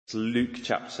Luke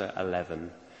chapter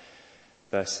 11,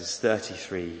 verses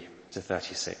 33 to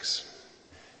 36.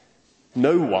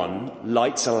 No one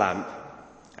lights a lamp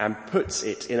and puts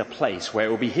it in a place where it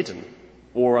will be hidden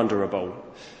or under a bowl.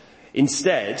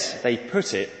 Instead, they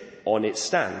put it on its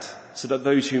stand so that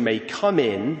those who may come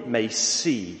in may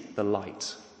see the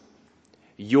light.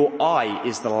 Your eye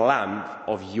is the lamp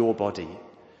of your body.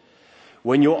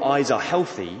 When your eyes are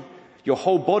healthy, your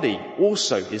whole body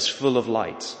also is full of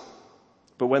light.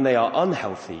 But when they are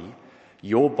unhealthy,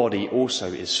 your body also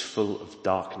is full of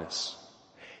darkness.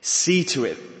 See to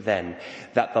it then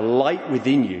that the light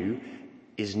within you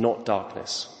is not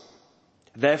darkness.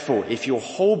 Therefore, if your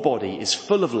whole body is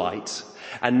full of light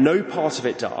and no part of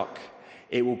it dark,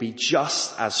 it will be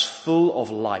just as full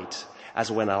of light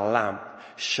as when a lamp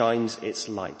shines its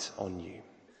light on you.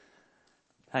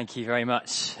 Thank you very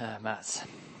much, Matt.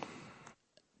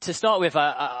 To start with,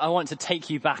 I want to take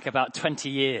you back about 20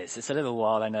 years. It's a little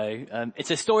while, I know.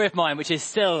 It's a story of mine which is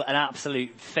still an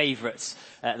absolute favourite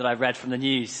that I read from the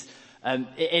news.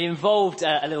 It involved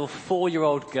a little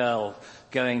 4-year-old girl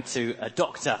going to a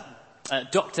doctor,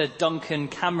 Dr. Duncan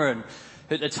Cameron,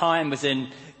 who at the time was in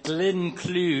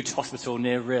Glenclude Hospital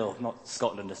near Rhyl, not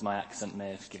Scotland as my accent may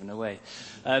have given away.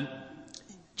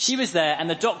 She was there and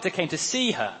the doctor came to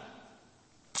see her.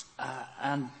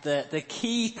 And the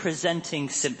key presenting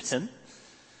symptom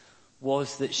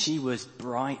was that she was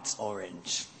bright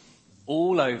orange.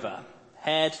 All over.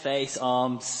 Head, face,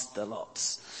 arms, the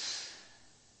lots.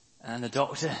 And the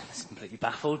doctor was completely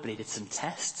baffled, but he did some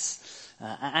tests.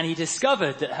 And he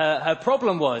discovered that her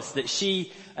problem was that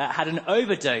she had an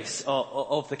overdose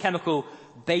of the chemical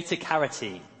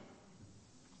beta-carotene,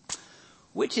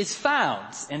 which is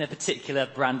found in a particular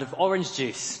brand of orange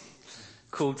juice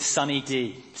called Sunny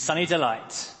D, Sunny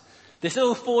Delight. This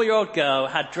little 4-year-old girl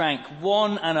had drank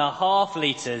 1.5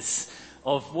 litres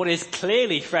of what is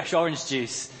clearly fresh orange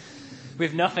juice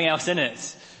with nothing else in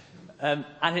it.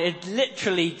 And it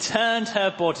literally turned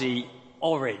her body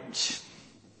orange.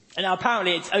 And now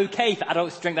apparently it's okay for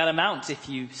adults to drink that amount if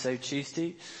you so choose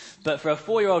to. But for a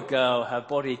 4-year-old girl, her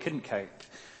body couldn't cope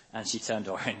and she turned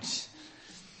orange.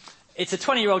 It's a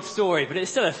 20-year-old story, but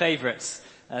it's still a favourite.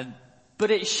 But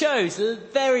it shows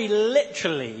very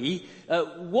literally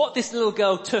what this little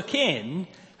girl took in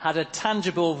had a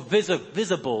tangible,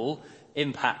 visible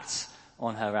impact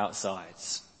on her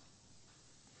outsides.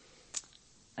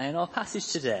 And in our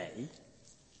passage today,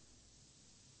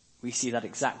 we see that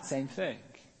exact same thing.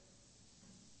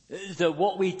 That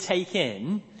what we take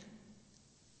in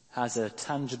has a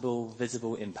tangible,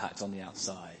 visible impact on the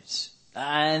outside.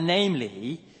 And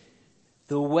namely,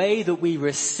 the way that we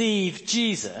receive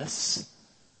Jesus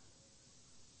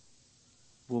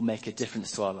will make a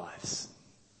difference to our lives.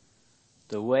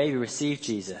 The way we receive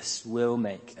Jesus will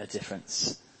make a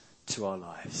difference to our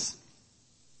lives.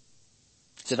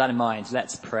 So that in mind,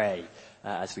 let's pray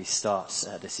as we start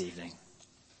this evening.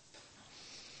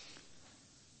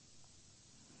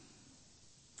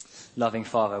 Loving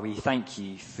Father, we thank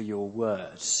you for your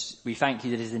word. We thank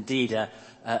you that it is indeed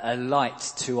a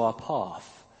light to our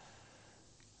path.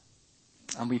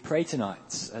 And we pray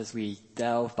tonight, as we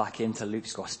delve back into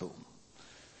Luke's Gospel,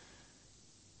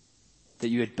 that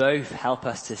you would both help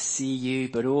us to see you,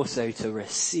 but also to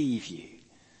receive you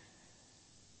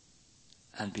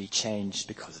and be changed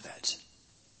because of it.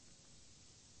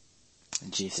 In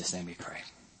Jesus' name we pray.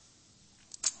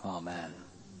 Amen.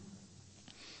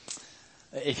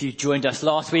 If you joined us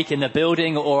last week in the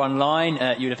building or online,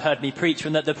 you would have heard me preach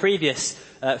from the previous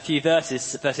few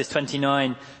verses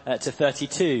 29 to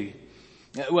 32.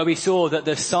 Where we saw that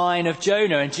the sign of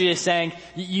Jonah and Jesus saying,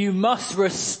 you must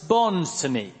respond to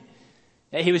me.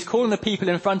 He was calling the people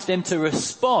in front of him to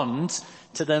respond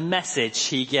to the message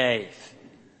he gave.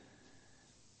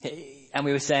 And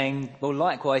we were saying, well,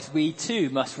 likewise, we too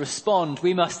must respond.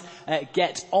 We must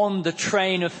get on the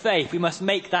train of faith. We must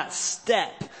make that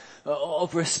step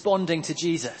of responding to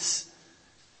Jesus,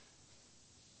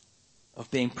 of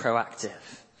being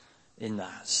proactive in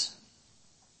that.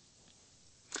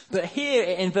 But here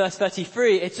in verse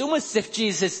 33, it's almost as if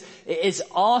Jesus is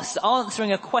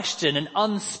answering a question, an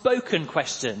unspoken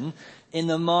question in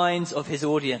the minds of his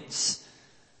audience.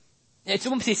 It's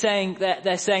almost as saying that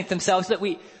they're saying to themselves that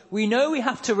we know we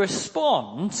have to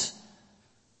respond,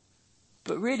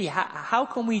 but really, how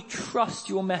can we trust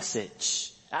your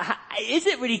message? Is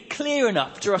it really clear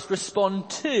enough to us respond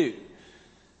to?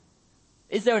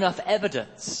 Is there enough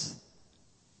evidence?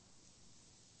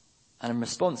 And in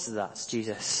response to that,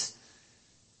 Jesus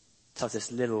tells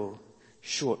this little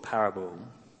short parable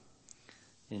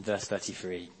in verse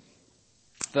 33.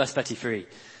 Verse 33,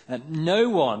 No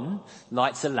one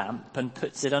lights a lamp and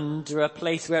puts it under a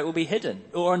place where it will be hidden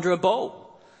or under a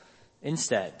bowl.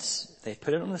 Instead, they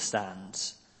put it on the stand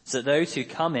so that those who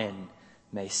come in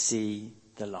may see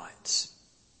the light.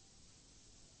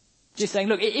 Just saying,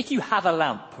 look, if you have a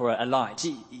lamp or a light,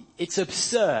 it's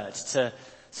absurd to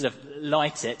sort of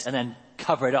light it and then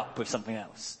cover it up with something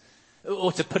else.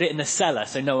 Or to put it in the cellar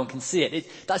so no one can see it.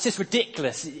 That's just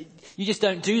ridiculous. You just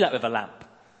don't do that with a lamp.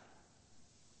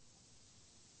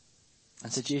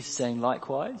 And so Jesus is saying,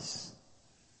 likewise,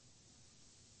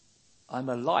 I'm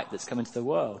a light that's come into the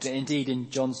world. Indeed, in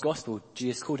John's Gospel,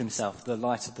 Jesus called himself the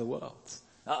light of the world.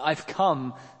 I've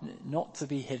come not to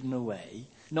be hidden away,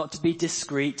 not to be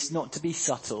discreet, not to be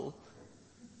subtle.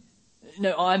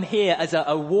 No, I'm here as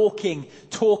a walking,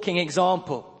 talking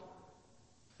example.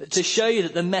 To show you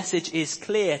that the message is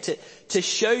clear, to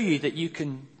show you that you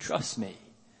can trust me.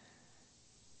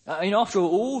 I mean, after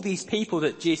all these people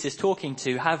that Jesus is talking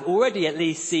to have already at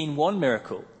least seen one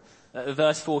miracle.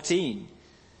 Verse 14,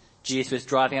 Jesus was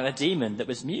driving out a demon that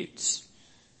was mute.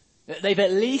 They've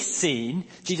at least seen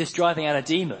Jesus driving out a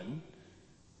demon,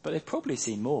 but they've probably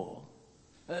seen more.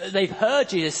 They've heard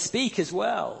Jesus speak as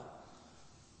well.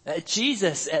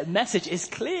 Jesus' message is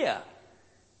clear.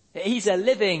 He's a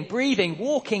living, breathing,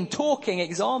 walking, talking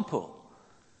example.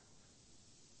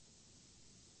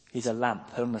 He's a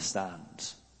lamp put on a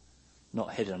stand,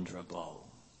 not hidden under a bowl.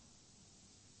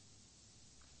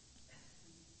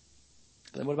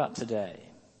 But then what about today?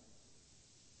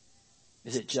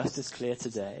 Is it just as clear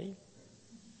today?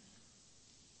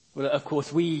 Well, of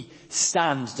course, we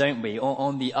stand, don't we,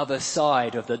 on the other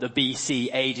side of the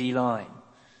BC AD line.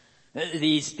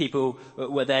 These people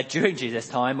were there during Jesus'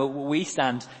 time. We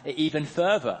stand even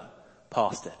further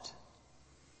past it.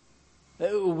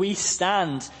 We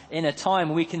stand in a time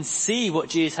where we can see what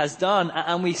Jesus has done,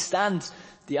 and we stand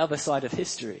the other side of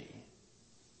history.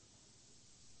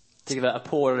 To give a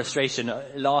poor illustration,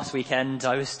 last weekend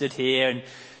I was stood here and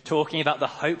talking about the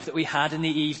hope that we had in the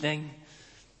evening.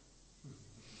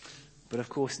 But of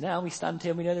course now we stand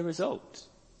here and we know the result.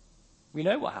 We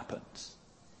know what happened.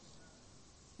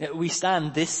 We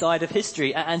stand this side of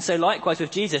history. And so likewise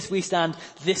with Jesus, we stand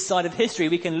this side of history.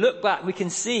 We can look back, we can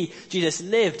see Jesus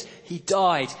lived, he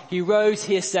died, he rose,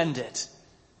 he ascended.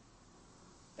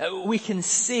 We can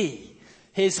see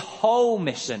his whole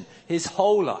mission, his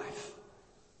whole life.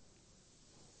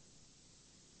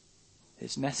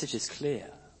 His message is clear.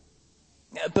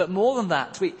 But more than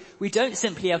that, we don't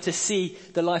simply have to see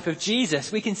the life of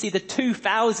Jesus. We can see the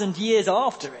 2,000 years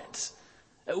after it.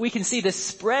 We can see the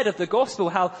spread of the gospel,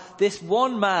 how this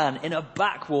one man in a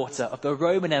backwater of the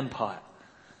Roman Empire,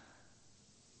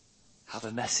 how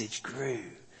the message grew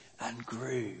and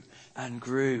grew and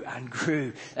grew and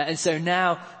grew. And so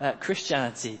now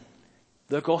Christianity,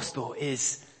 the gospel,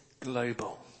 is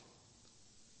global.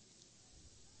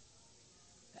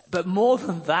 But more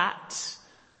than that,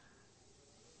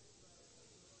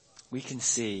 we can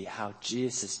see how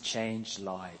Jesus has changed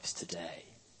lives today.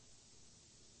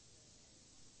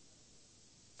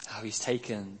 How he's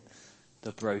taken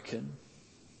the broken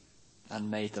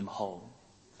and made them whole.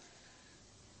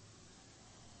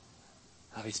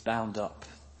 How he's bound up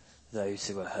those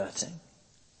who are hurting.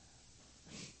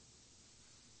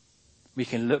 We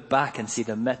can look back and see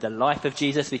the life of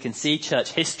Jesus. We can see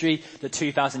church history, the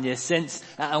 2,000 years since,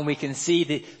 and we can see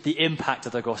the impact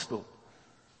of the gospel.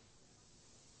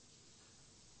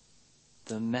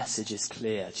 The message is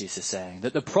clear, Jesus is saying,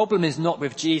 that the problem is not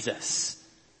with Jesus.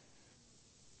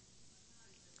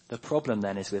 The problem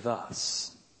then is with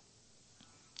us.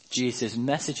 Jesus'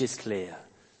 message is clear.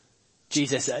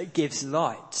 Jesus gives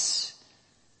light.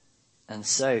 And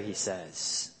so, he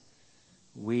says,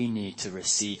 we need to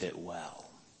receive it well.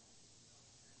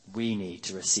 We need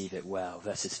to receive it well.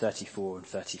 Verses 34 and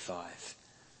 35.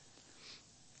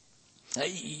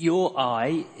 Your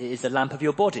eye is the lamp of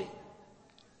your body.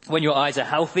 When your eyes are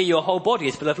healthy, your whole body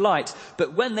is full of light.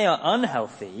 But when they are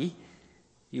unhealthy,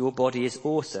 your body is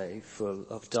also full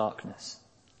of darkness.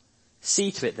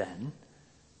 See to it then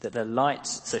that the light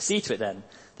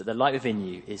within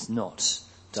you is not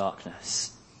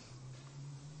darkness.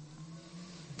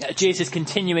 Jesus is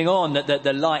continuing on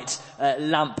the light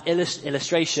lamp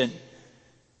illustration.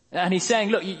 And he's saying,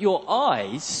 look, your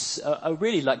eyes are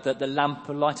really like the lamp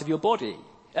and light of your body.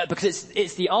 Because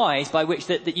it's the eyes by which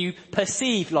that you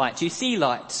perceive light, you see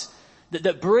light,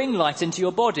 that bring light into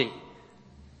your body.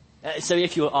 So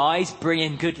if your eyes bring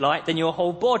in good light, then your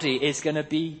whole body is going to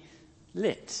be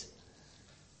lit.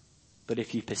 But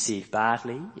if you perceive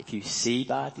badly, if you see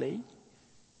badly,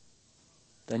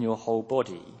 then your whole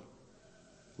body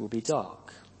will be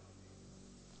dark.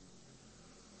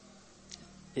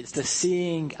 It's the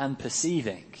seeing and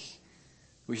perceiving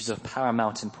which is of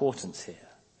paramount importance here.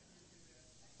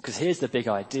 Because here's the big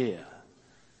idea.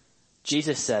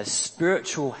 Jesus says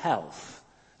spiritual health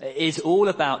is all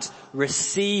about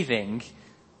receiving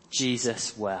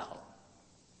Jesus well.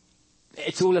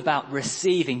 It's all about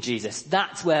receiving Jesus.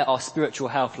 That's where our spiritual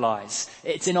health lies.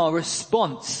 It's in our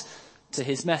response to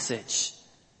his message.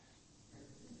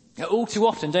 All too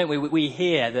often, don't we, we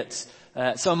hear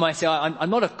that someone might say, I'm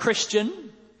not a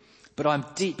Christian, but I'm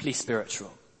deeply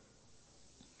spiritual.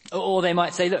 Or they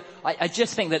might say, look, I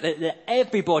just think that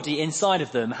everybody inside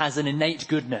of them has an innate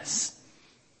goodness.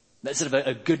 That's sort of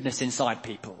a goodness inside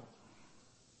people.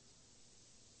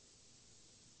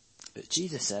 But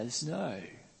Jesus says, no.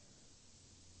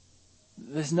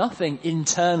 There's nothing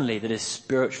internally that is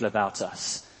spiritual about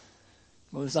us.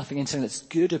 Well, there's nothing internally that's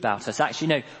good about us. Actually,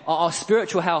 no, our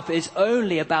spiritual health is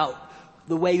only about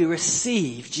the way we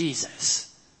receive Jesus.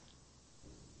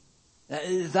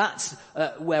 That's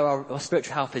where our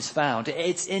spiritual health is found.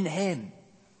 It's in him.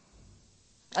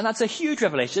 And that's a huge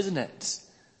revelation, isn't it?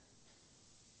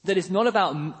 That it's not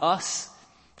about us.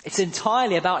 It's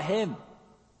entirely about him.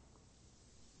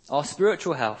 Our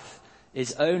spiritual health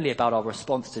is only about our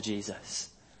response to Jesus.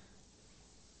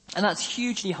 And that's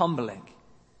hugely humbling.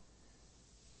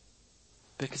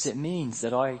 Because it means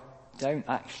that I don't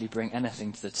actually bring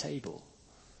anything to the table.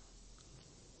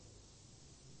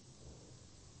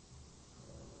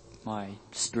 My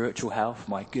spiritual health,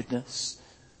 my goodness,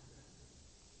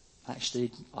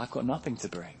 actually, I've got nothing to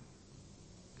bring.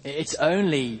 It's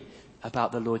only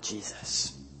about the Lord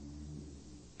Jesus.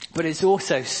 But it's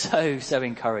also so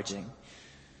encouraging.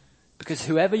 Because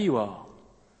whoever you are,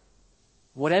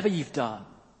 whatever you've done,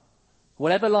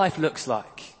 whatever life looks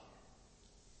like,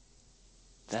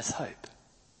 there's hope.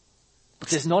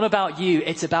 Because it's not about you,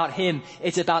 it's about him.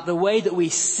 It's about the way that we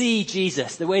see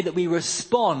Jesus, the way that we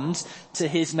respond to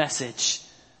his message.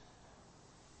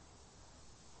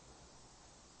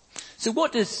 So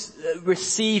what does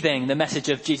receiving the message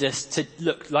of Jesus to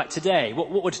look like today?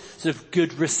 What would sort of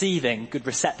good receiving, good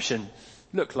reception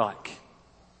look like?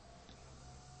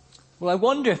 Well, I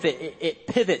wonder if it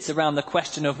pivots around the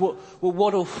question of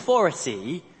what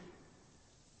authority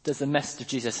does the message of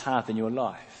Jesus have in your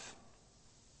life?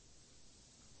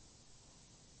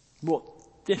 What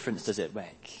difference does it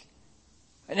make?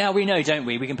 And now we know, don't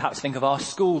we? We can perhaps think of our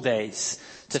school days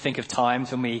to think of times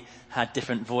when we had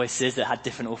different voices that had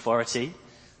different authority.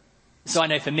 So I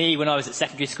know for me, when I was at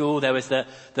secondary school, there was the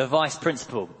vice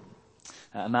principal,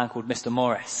 a man called Mr.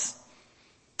 Morris,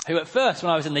 who at first,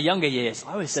 when I was in the younger years,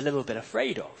 I was a little bit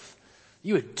afraid of.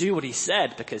 You would do what he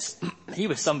said because he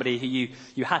was somebody who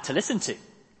you had to listen to.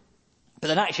 But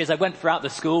then actually, as I went throughout the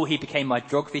school, he became my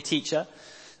geography teacher.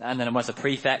 And then I was a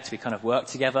prefect. We kind of worked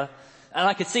together. And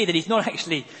I could see that he's not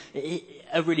actually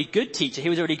a really good teacher. He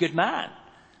was a really good man.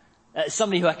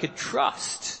 Somebody who I could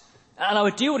trust. And I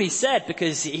would do what he said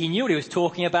because he knew what he was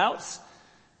talking about.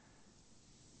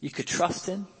 You could trust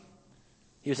him.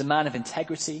 He was a man of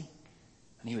integrity.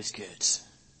 And he was good.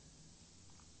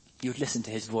 You would listen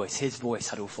to his voice. His voice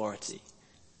had authority.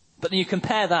 But then you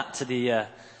compare that to the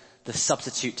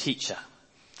substitute teacher.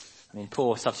 I mean,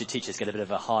 poor substitute teachers get a bit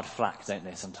of a hard flack, don't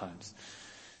they, sometimes?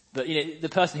 But, the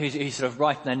person who's sort of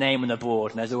writing their name on the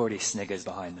board and there's already sniggers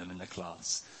behind them in the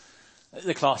class.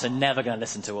 The class are never going to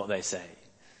listen to what they say.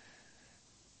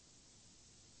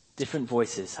 Different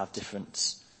voices have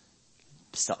different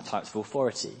types of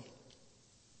authority.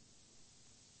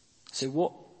 So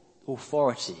what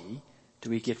authority do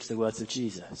we give to the words of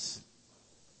Jesus?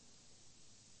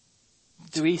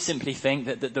 Do we simply think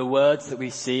that the words that we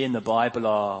see in the Bible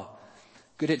are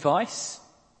good advice,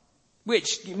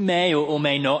 which may or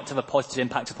may not have a positive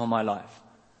impact upon my life?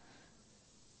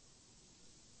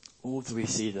 Or do we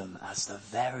see them as the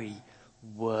very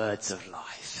words of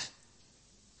life?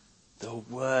 The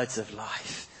words of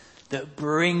life that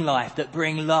bring life, that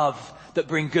bring love, that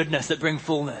bring goodness, that bring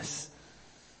fullness.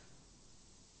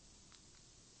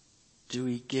 Do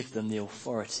we give them the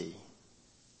authority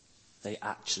they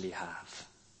actually have?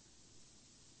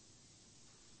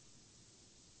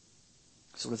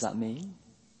 So what does that mean?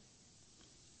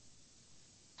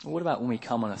 Well, what about when we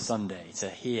come on a Sunday to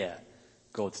hear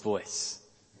God's voice?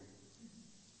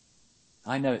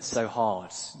 I know it's so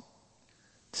hard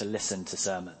to listen to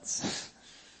sermons.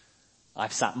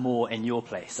 I've sat more in your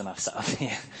place than I've sat up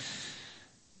here.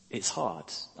 It's hard.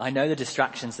 I know the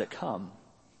distractions that come.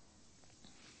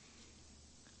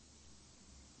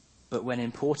 But when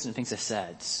important things are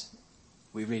said,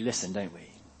 we really listen, don't we?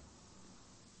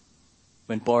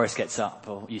 When Boris gets up,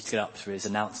 or used to get up for his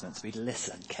announcements, we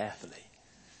listen carefully.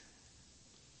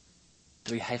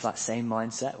 Do we have that same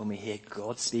mindset when we hear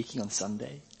God speaking on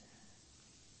Sunday?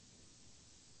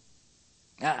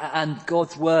 And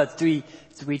God's words, do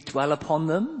we dwell upon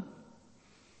them?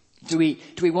 Do we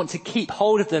want to keep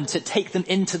hold of them, to take them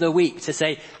into the week, to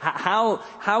say,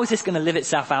 how is this going to live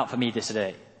itself out for me this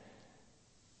day?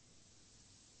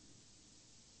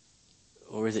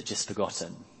 Or is it just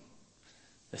forgotten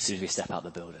as soon as we step out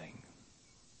the building?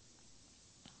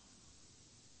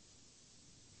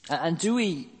 And do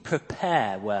we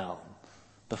prepare well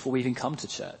before we even come to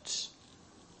church?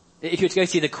 If you were to go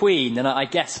see the Queen, then I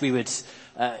guess we would,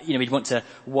 we'd want to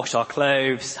wash our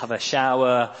clothes, have a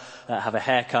shower, have a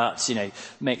haircut,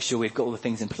 make sure we've got all the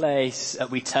things in place.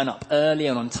 We turn up early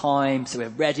and on time so we're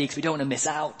ready because we don't want to miss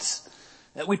out.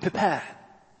 We prepare.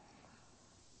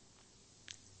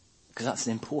 Because that's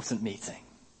an important meeting.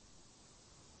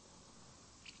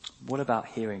 What about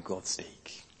hearing God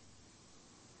speak?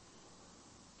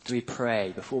 Do we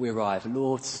pray before we arrive,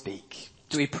 Lord, speak?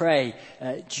 Do we pray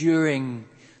during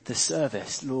the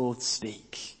service, Lord,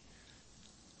 speak?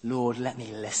 Lord, let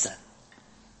me listen.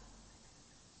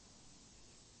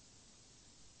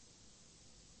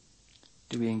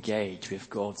 Do we engage with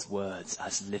God's words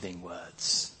as living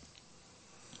words?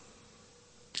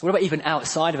 What about even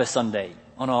outside of a Sunday,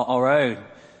 on our own?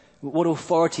 What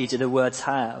authority do the words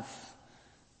have?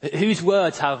 Whose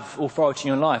words have authority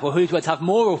in your life? Or whose words have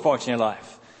more authority in your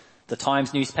life? The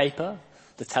Times newspaper,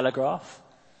 the Telegraph,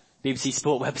 BBC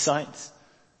Sport website,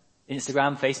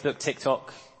 Instagram, Facebook,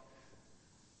 TikTok.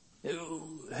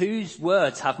 Whose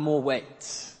words have more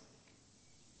weight?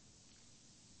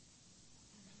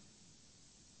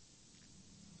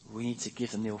 We need to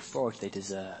give them the authority they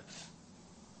deserve.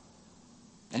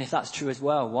 And if that's true as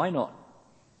well, why not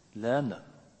learn them?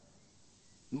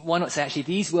 Why not say, actually,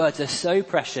 these words are so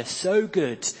precious, so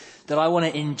good, that I want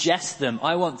to ingest them.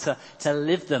 I want to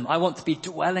live them. I want to be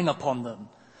dwelling upon them.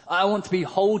 I want to be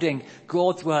holding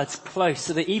God's words close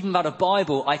so that even without a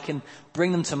Bible, I can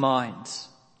bring them to mind.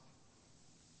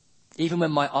 Even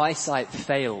when my eyesight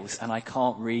fails and I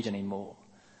can't read anymore,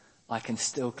 I can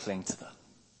still cling to them.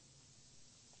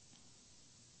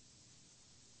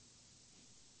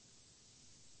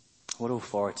 What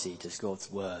authority does God's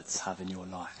words have in your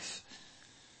life?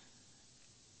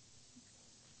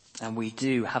 And we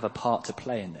do have a part to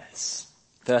play in this.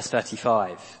 Verse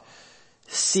 35.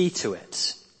 See to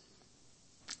it,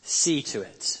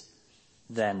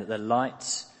 then, that the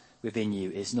light within you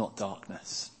is not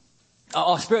darkness.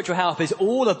 Our spiritual health is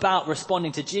all about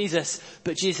responding to Jesus,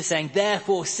 but Jesus is saying,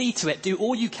 therefore, see to it, do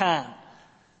all you can.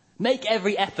 Make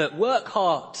every effort, work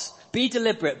hard, be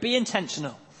deliberate, be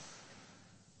intentional.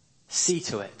 See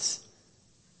to it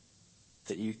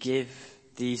that you give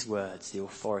these words the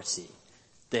authority,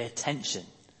 the attention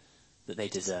that they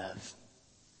deserve.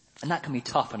 And that can be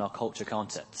tough in our culture,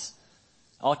 can't it?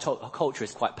 Our culture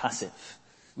is quite passive.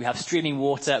 We have streaming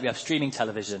water, we have streaming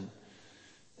television,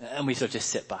 and we sort of just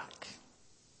sit back.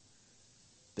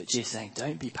 But Jesus is saying,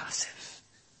 don't be passive.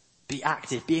 Be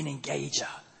active, be an engager.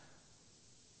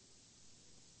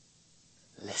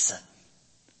 Listen,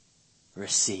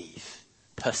 receive,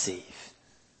 perceive.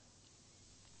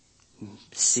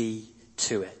 See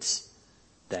to it,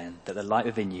 then, that the light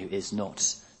within you is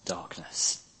not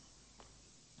darkness.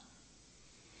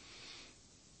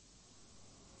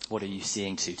 What are you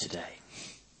seeing to today?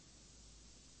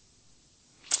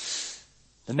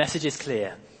 The message is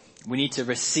clear. We need to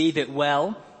receive it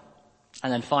well.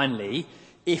 And then finally,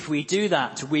 if we do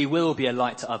that, we will be a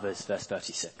light to others, verse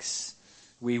 36.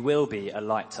 We will be a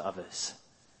light to others.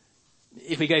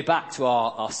 If we go back to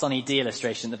our Sunny D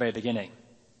illustration at the very beginning,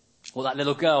 what that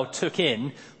little girl took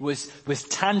in was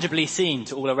tangibly seen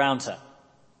to all around her.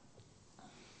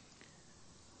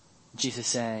 Jesus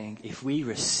saying, if we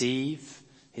receive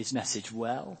his message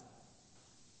well,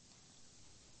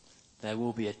 there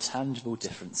will be a tangible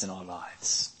difference in our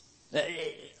lives.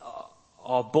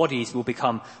 Our bodies will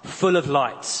become full of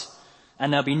light,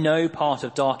 and there'll be no part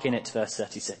of dark in it, verse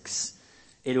 36.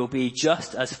 It will be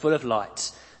just as full of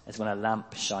light as when a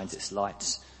lamp shines its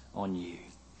light on you.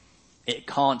 It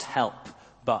can't help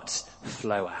but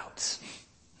flow out.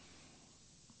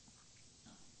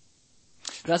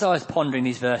 But as I was pondering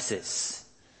these verses,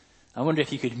 I wonder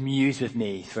if you could muse with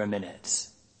me for a minute.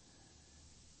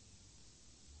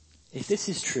 If this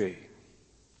is true,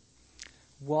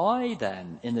 why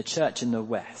then, in the church in the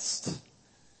West,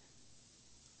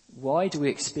 why do we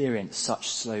experience such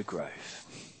slow growth?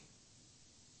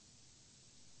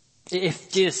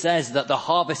 If Jesus says that the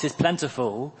harvest is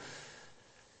plentiful,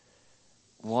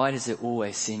 why does it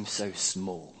always seem so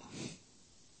small?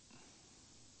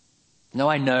 Now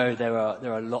I know there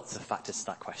are lots of factors to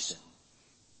that question.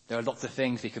 There are lots of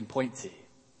things we can point to.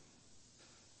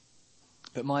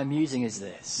 But my musing is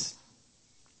this.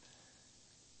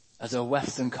 As a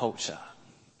Western culture,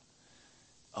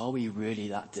 are we really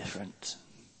that different?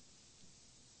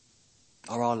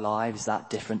 Are our lives that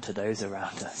different to those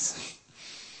around us?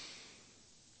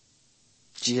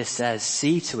 Jesus says,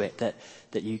 see to it that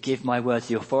you give my words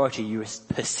the authority, you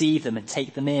perceive them and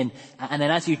take them in. And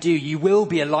then as you do, you will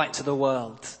be a light to the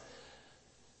world.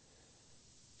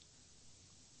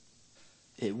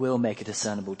 It will make a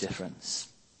discernible difference.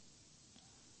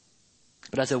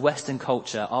 But as a Western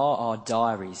culture, are our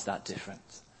diaries that different?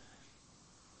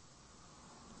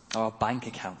 Are our bank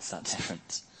accounts that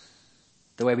different?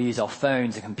 The way we use our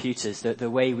phones and computers, the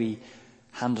way we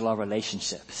handle our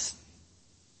relationships.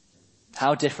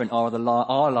 How different are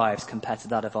our lives compared to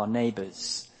that of our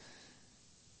neighbours?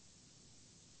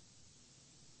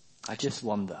 I just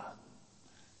wonder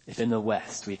if in the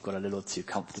West we've got a little too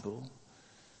comfortable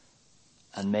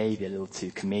and maybe a little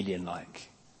too chameleon-like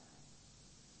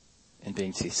in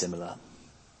being too similar.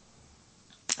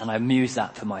 And I muse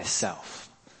that for myself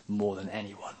more than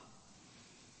anyone.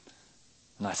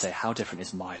 And I say, how different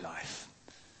is my life?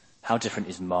 How different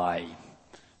is my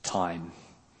time,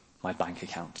 my bank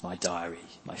account, my diary,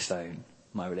 my phone,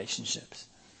 my relationships?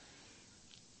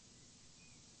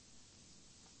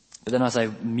 But then as I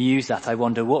muse that, I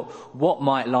wonder, what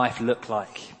might life look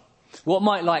like? What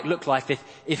might life look like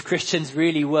if Christians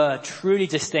really were truly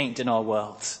distinct in our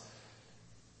world?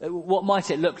 What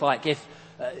might it look like if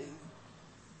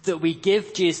that we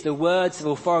give Jesus the words of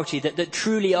authority that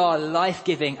truly are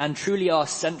life-giving and truly are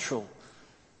central?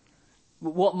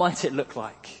 What might it look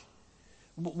like?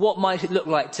 What might it look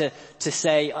like to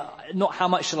say, not how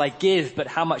much shall I give, but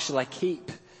how much shall I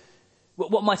keep?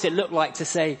 What might it look like to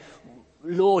say,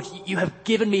 Lord, you have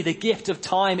given me the gift of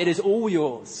time, it is all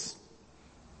yours?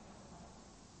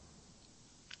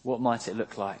 What might it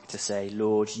look like to say,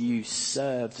 Lord, you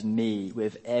served me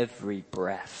with every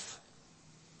breath,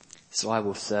 so I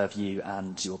will serve you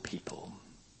and your people?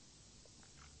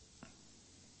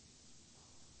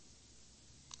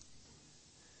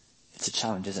 It's a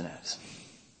challenge, isn't it?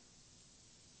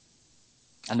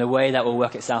 And the way that will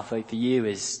work itself out for you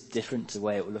is different to the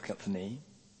way it will look up for me.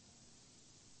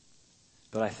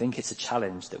 But I think it's a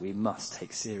challenge that we must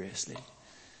take seriously,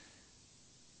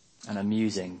 and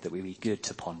amusing that we be good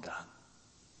to ponder.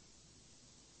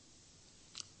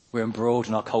 We're embroiled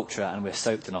in our culture and we're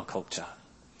soaked in our culture,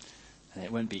 and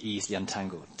it won't be easily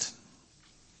untangled.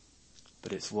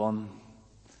 But it's one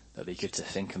that'll be good to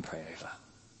think and pray over.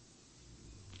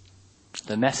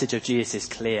 The message of Jesus is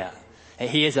clear.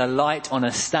 He is a light on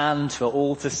a stand for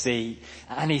all to see.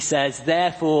 And he says,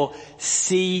 therefore,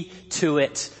 see to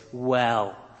it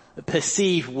well.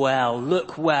 Perceive well,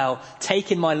 look well,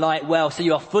 take in my light well, so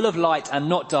you are full of light and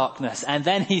not darkness. And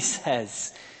then he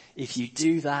says, if you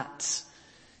do that,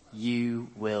 you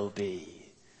will be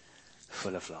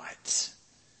full of light,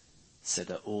 so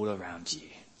that all around you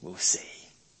will see.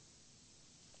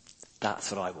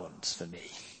 That's what I want for me.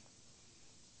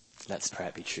 Let's pray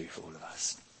it be true for all of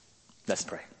us. Let's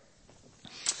pray.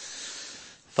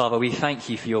 Father, we thank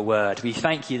you for your word. We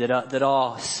thank you that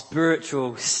our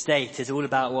spiritual state is all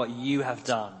about what you have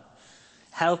done.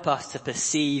 Help us to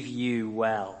perceive you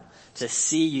well, to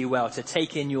see you well, to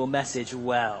take in your message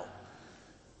well,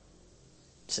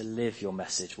 to live your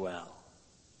message well,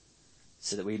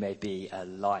 so that we may be a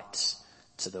light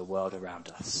to the world around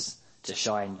us, to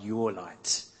shine your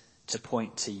light, to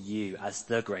point to you as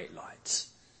the great light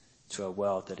to a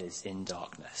world that is in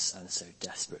darkness and so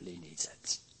desperately needs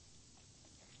it.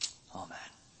 Amen.